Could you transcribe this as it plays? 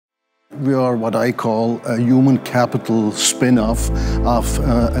we are what I call a human capital spin-off of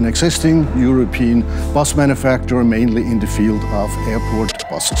an existing European bus manufacturer, mainly in the field of airport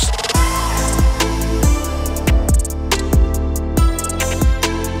buses.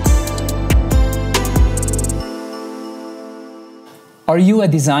 Are you a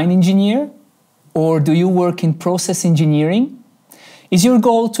design engineer? Or do you work in process engineering? Is your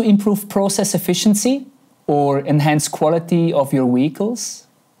goal to improve process efficiency or enhance quality of your vehicles?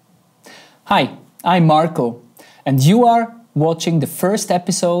 Hi, I'm Marco, and you are watching the first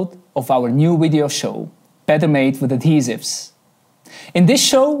episode of our new video show, Better Made with Adhesives. In this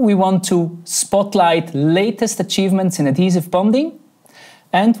show, we want to spotlight latest achievements in adhesive bonding,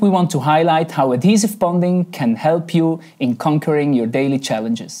 and we want to highlight how adhesive bonding can help you in conquering your daily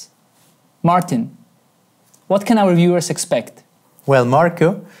challenges. Martin, what can our viewers expect? Well,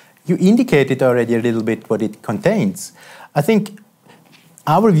 Marco, you indicated already a little bit what it contains. I think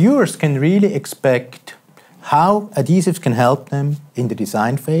our viewers can really expect how adhesives can help them in the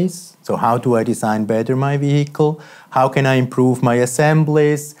design phase. So how do I design better my vehicle? How can I improve my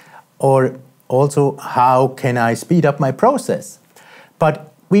assemblies? Or also, how can I speed up my process?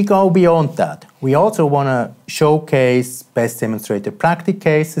 But we go beyond that. We also want to showcase best demonstrated practice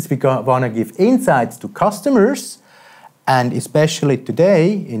cases. We want to give insights to customers. And especially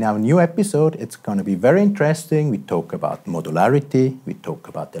today, in our new episode, it's going to be very interesting. We talk about modularity, we talk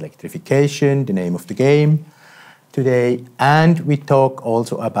about electrification, the name of the game today, and we talk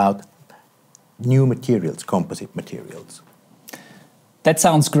also about new materials, composite materials. That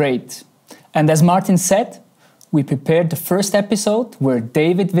sounds great. And as Martin said, we prepared the first episode where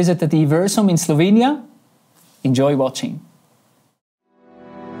David visited eVersum in Slovenia. Enjoy watching.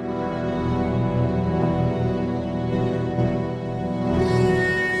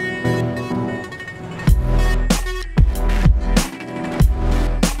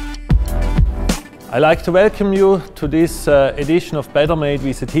 I'd like to welcome you to this edition of Better Made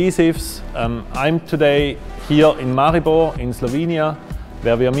with Adhesives. I'm today here in Maribor in Slovenia,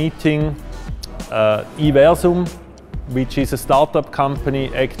 where we are meeting eVersum, which is a startup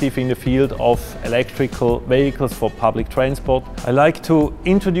company active in the field of electrical vehicles for public transport. I'd like to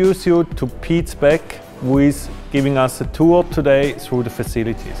introduce you to Pete Speck, who is giving us a tour today through the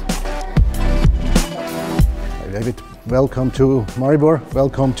facilities. Hi David, welcome to Maribor,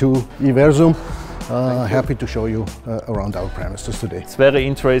 welcome to eVersum. Happy to show you around our premises today. It's very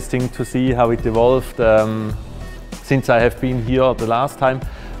interesting to see how it evolved since I have been here the last time.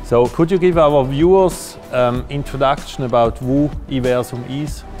 So could you give our viewers introduction about who eVersum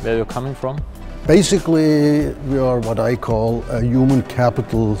is, where you're coming from? Basically, we are what I call a human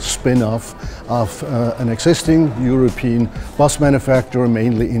capital spin-off of an existing European bus manufacturer,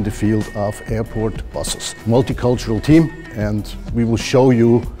 mainly in the field of airport buses. Multicultural team, and we will show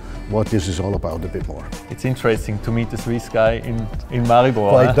you what this is all about a bit more. It's interesting to meet a Swiss guy in Maribor.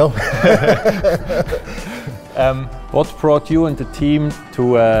 Quite though. What brought you and the team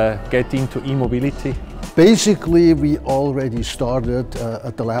to get into e-mobility? Basically, we already started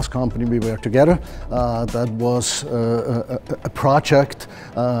at the last company we were together. That was a project.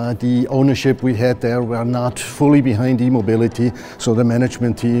 The ownership we had there were not fully behind e-mobility, so the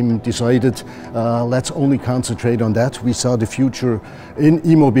management team decided let's only concentrate on that. We saw the future in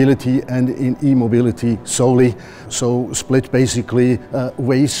e-mobility and in e-mobility solely. So split basically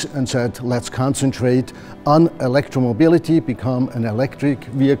ways and said let's concentrate on electromobility, become an electric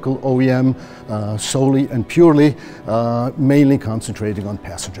vehicle OEM solely and purely, mainly concentrating on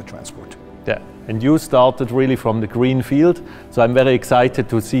passenger transport. Yeah, and you started really from the green field, so I'm very excited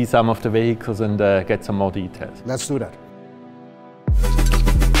to see some of the vehicles and get some more details. Let's do that.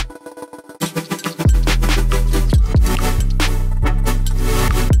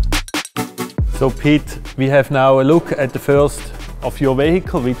 So Pete, we have now a look at the first of your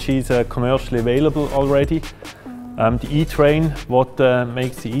vehicle, which is commercially available already. The eTrain. What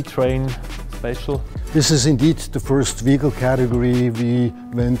makes the eTrain special? This is indeed the first vehicle category we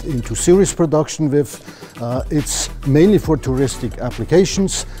went into series production with. It's mainly for touristic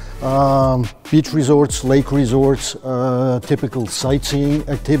applications, beach resorts, lake resorts, typical sightseeing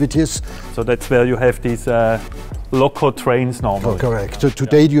activities. So that's where you have these loco trains normally. Oh, correct. So to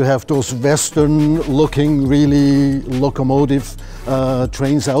date you have those Western looking, really locomotive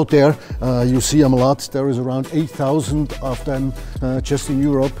trains out there. You see them a lot. There is around 8,000 of them just in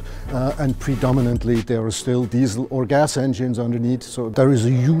Europe, and predominantly there are still diesel or gas engines underneath. So there is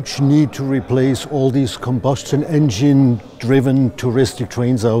a huge need to replace all these combustion engine driven touristic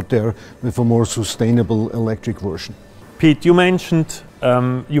trains out there with a more sustainable electric version. Pete, you mentioned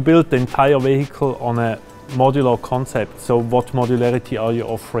you built the entire vehicle on a modular concept. So what modularity are you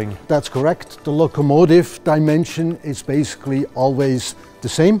offering? That's correct. The locomotive dimension is basically always the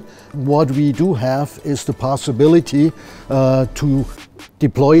same. What we do have is the possibility to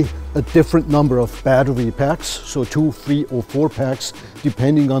deploy a different number of battery packs, so 2, 3 or 4 packs,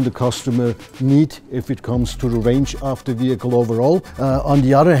 depending on the customer need if it comes to the range of the vehicle overall. On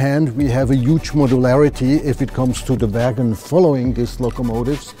the other hand, we have a huge modularity if it comes to the wagon following these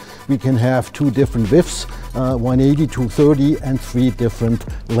locomotives. We can have 2 different widths, 180, 230 and 3 different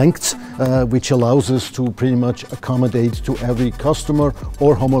lengths, which allows us to pretty much accommodate to every customer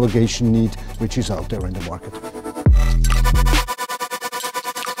or homologation need which is out there in the market.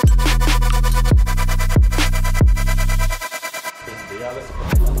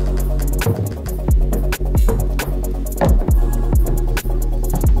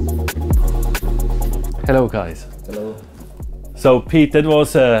 Hello guys. Hello. So Pete, that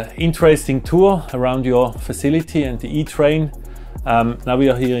was an interesting tour around your facility and the eTrain. Now we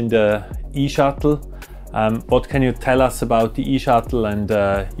are here in the eShuttle. What can you tell us about the eShuttle and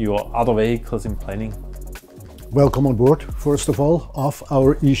your other vehicles in planning? Welcome on board, first of all, of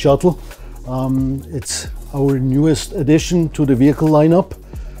our eShuttle. It's our newest addition to the vehicle lineup.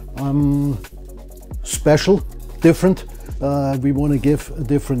 Special, different. We want to give a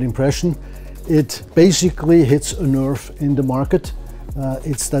different impression. It basically hits a nerve in the market.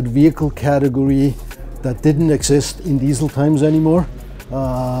 It's that vehicle category that didn't exist in diesel times anymore.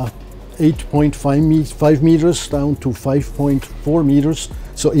 8.5 meters down to 5.4 meters.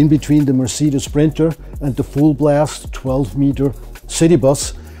 So in between the Mercedes Sprinter and the full blast 12-meter city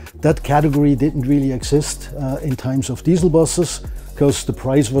bus. That category didn't really exist in times of diesel buses because the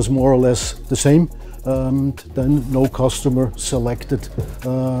price was more or less the same. Then no customer selected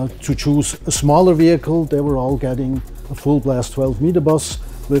to choose a smaller vehicle. They were all getting a full blast 12-meter bus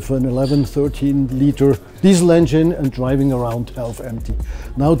with an 11-13 liter diesel engine and driving around half empty.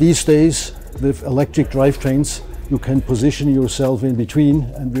 Now these days with electric drivetrains you can position yourself in between,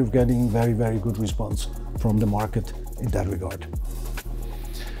 and we're getting very, very good response from the market in that regard.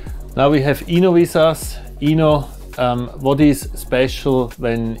 Now we have Ino with us. Ino, what is special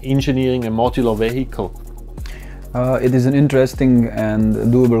when engineering a modular vehicle? It is an interesting and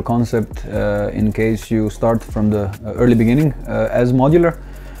doable concept in case you start from the early beginning as modular,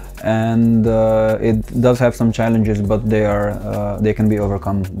 and it does have some challenges, but they can be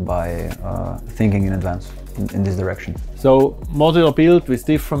overcome by thinking in advance in this direction. So modular build with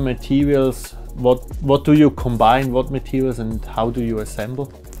different materials. What do you combine? What materials and how do you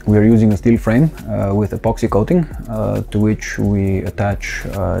assemble? We are using a steel frame with epoxy coating to which we attach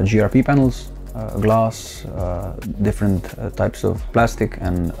GRP panels, glass, different types of plastic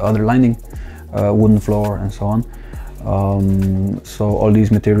and other lining, wooden floor and so on. So all these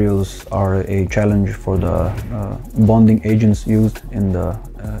materials are a challenge for the bonding agents used in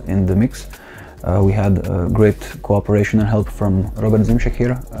the mix. We had great cooperation and help from Robert Zimczek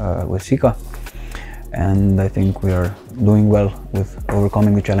here with Sika. And I think we are doing well with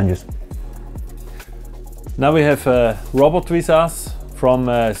overcoming the challenges. Now we have Robert with us from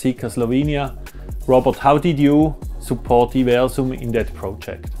Sika Slovenia. Robert, how did you support eVersum in that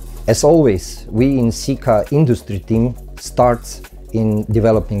project? As always, we in Sika industry team starts in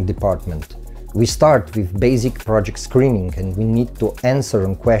developing department. We start with basic project screening, and we need to answer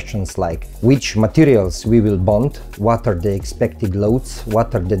on questions like which materials we will bond, what are the expected loads,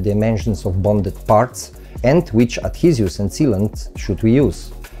 what are the dimensions of bonded parts, and which adhesives and sealants should we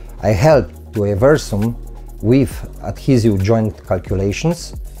use. I helped to eVersum with adhesive joint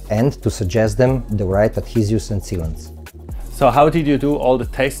calculations and to suggest them the right adhesives and sealants. So how did you do all the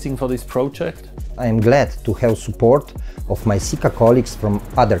testing for this project? I am glad to have support of my Sika colleagues from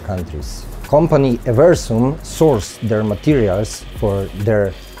other countries. Company eVersum sourced their materials for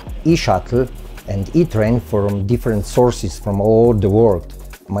their eShuttle and eTrain from different sources from all over the world.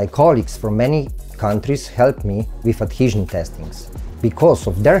 My colleagues from many countries helped me with adhesion testings. Because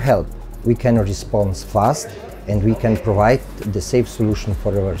of their help, we can respond fast and we can provide the safe solution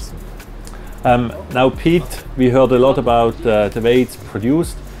for eVersum. Now Pete, we heard a lot about the way it's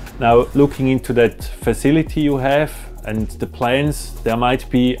produced. Now looking into that facility you have and the plans, there might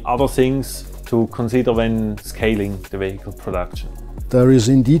be other things to consider when scaling the vehicle production. There is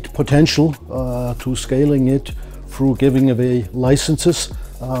indeed potential to scaling it through giving away licenses.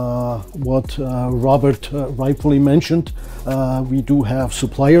 What Robert rightfully mentioned, we do have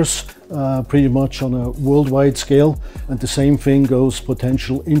suppliers pretty much on a worldwide scale, and the same thing goes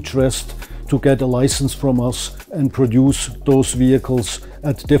potential interest to get a license from us and produce those vehicles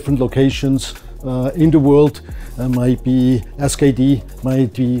at different locations in the world. Might be SKD,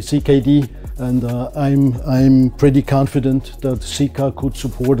 might be CKD, and I'm pretty confident that Sika could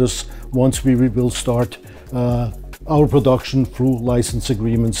support us once we will start our production through license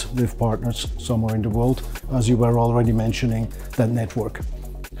agreements with partners somewhere in the world, as you were already mentioning, that network.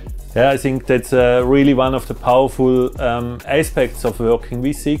 Yeah, I think that's really one of the powerful aspects of working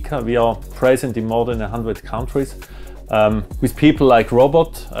with Sika. We are present in more than 100 countries with people like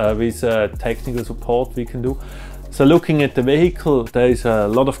Robert, with technical support we can do. So looking at the vehicle, there is a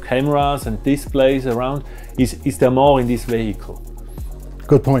lot of cameras and displays around. Is there more in this vehicle?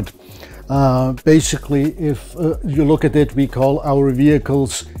 Good point. Basically, if you look at it, we call our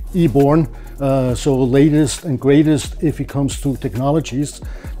vehicles e-born, so latest and greatest if it comes to technologies.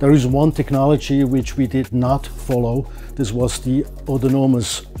 There is one technology which we did not follow. This was the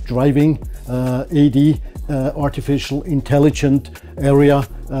autonomous driving, AD, artificial intelligent area,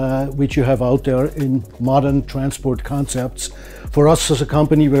 which you have out there in modern transport concepts. For us as a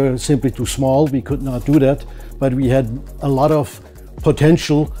company, we're simply too small. We could not do that, but we had a lot of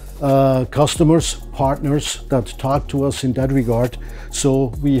potential customers, partners that talk to us in that regard.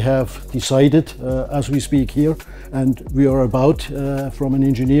 So we have decided as we speak here, and we are about from an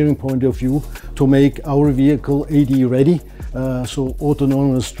engineering point of view to make our vehicle AD ready, so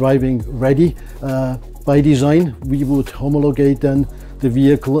autonomous driving ready. By design, we would homologate then the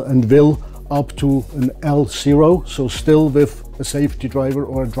vehicle and will up to an L0, so still with a safety driver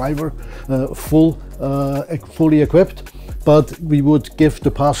or a driver fully equipped. But we would give the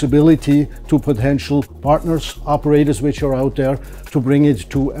possibility to potential partners, operators which are out there, to bring it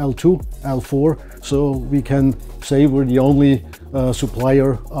to L2, L4, so we can say we're the only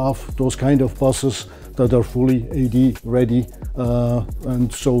supplier of those kind of buses that are fully AD ready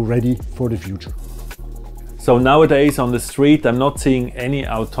and so ready for the future. So nowadays on the street, I'm not seeing any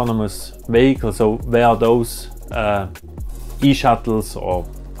autonomous vehicles. So where are those e-shuttles or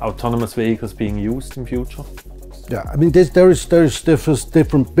autonomous vehicles being used in future? Yeah, I mean, there's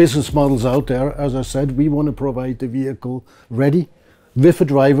different business models out there. As I said, we want to provide the vehicle ready with a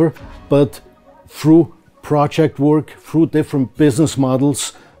driver, but through project work, through different business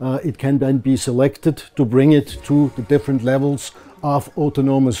models, it can then be selected to bring it to the different levels of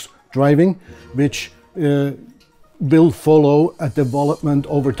autonomous driving, which will follow a development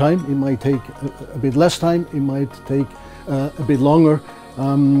over time. It might take a bit less time, it might take a bit longer.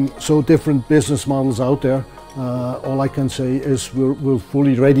 So different business models out there. All I can say is we're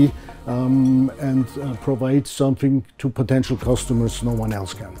fully ready and provide something to potential customers no one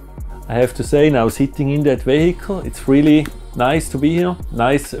else can. I have to say, now sitting in that vehicle, it's really nice to be here.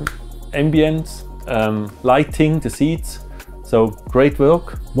 Nice ambience, lighting, the seats. So great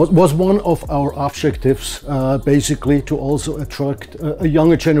work. Was one of our objectives basically to also attract a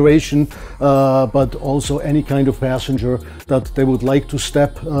younger generation, but also any kind of passenger that they would like to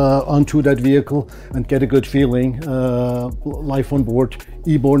step onto that vehicle and get a good feeling. Life on board,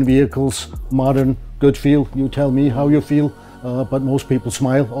 e-born vehicles, modern, good feel. You tell me how you feel, but most people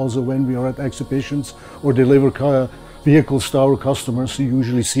smile also when we are at exhibitions or deliver vehicles to our customers. You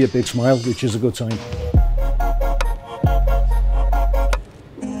usually see a big smile, which is a good sign.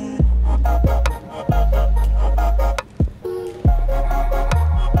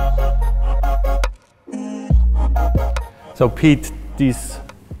 So Pete, this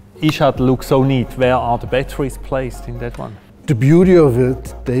eShuttle looks so neat. Where are the batteries placed in that one? The beauty of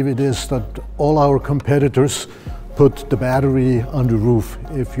it, David, is that all our competitors put the battery on the roof.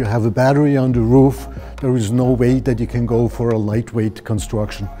 If you have a battery on the roof, there is no way that you can go for a lightweight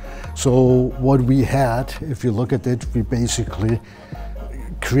construction. So what we had, if you look at it, we basically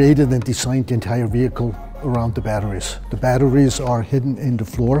created and designed the entire vehicle around the batteries. The batteries are hidden in the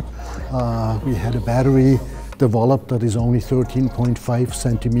floor. We had a battery developed that is only 13.5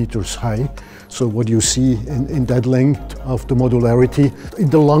 centimeters high. So what you see in that length of the modularity. In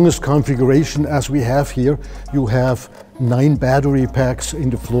the longest configuration as we have here, you have 9 battery packs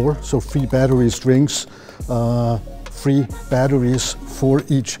in the floor, so 3 battery strings, 3 batteries for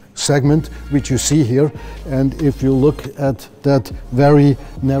each segment, which you see here. And if you look at that very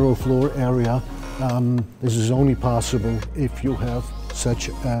narrow floor area, this is only possible if you have such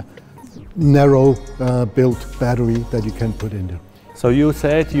a narrow built battery that you can put in there. So you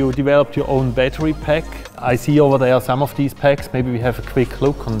said you developed your own battery pack. I see over there some of these packs. Maybe we have a quick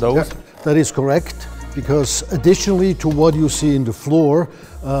look on those. Yeah, that is correct, because additionally to what you see in the floor,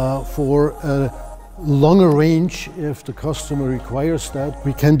 for a longer range, if the customer requires that,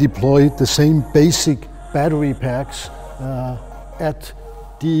 we can deploy the same basic battery packs at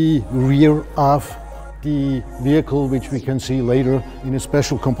the rear of the vehicle, which we can see later in a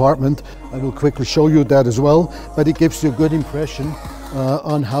special compartment. I will quickly show you that as well, but it gives you a good impression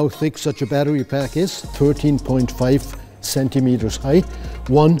on how thick such a battery pack is, 13.5 centimeters high,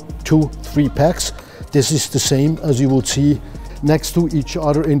 1, 2, 3 packs. This is the same as you would see next to each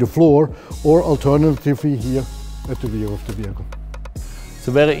other in the floor, or alternatively here at the rear of the vehicle.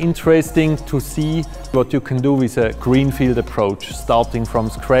 So very interesting to see what you can do with a greenfield approach, starting from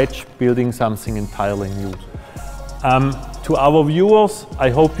scratch, building something entirely new. To our viewers, I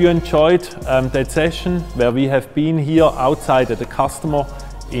hope you enjoyed that session where we have been here outside at the customer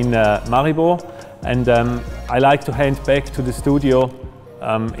in Maribor, and I like to hand back to the studio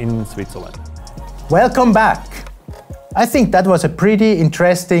in Switzerland. Welcome back! I think that was a pretty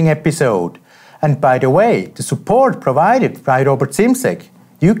interesting episode. And by the way, the support provided by Robert Simsek,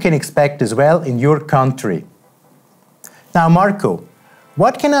 you can expect as well in your country. Now Marco,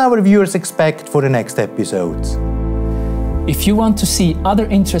 what can our viewers expect for the next episodes? If you want to see other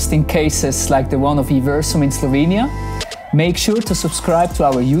interesting cases like the one of eVersum in Slovenia, make sure to subscribe to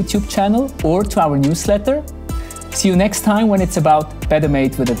our YouTube channel or to our newsletter. See you next time when it's about Better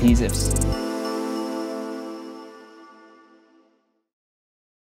Made with Adhesives.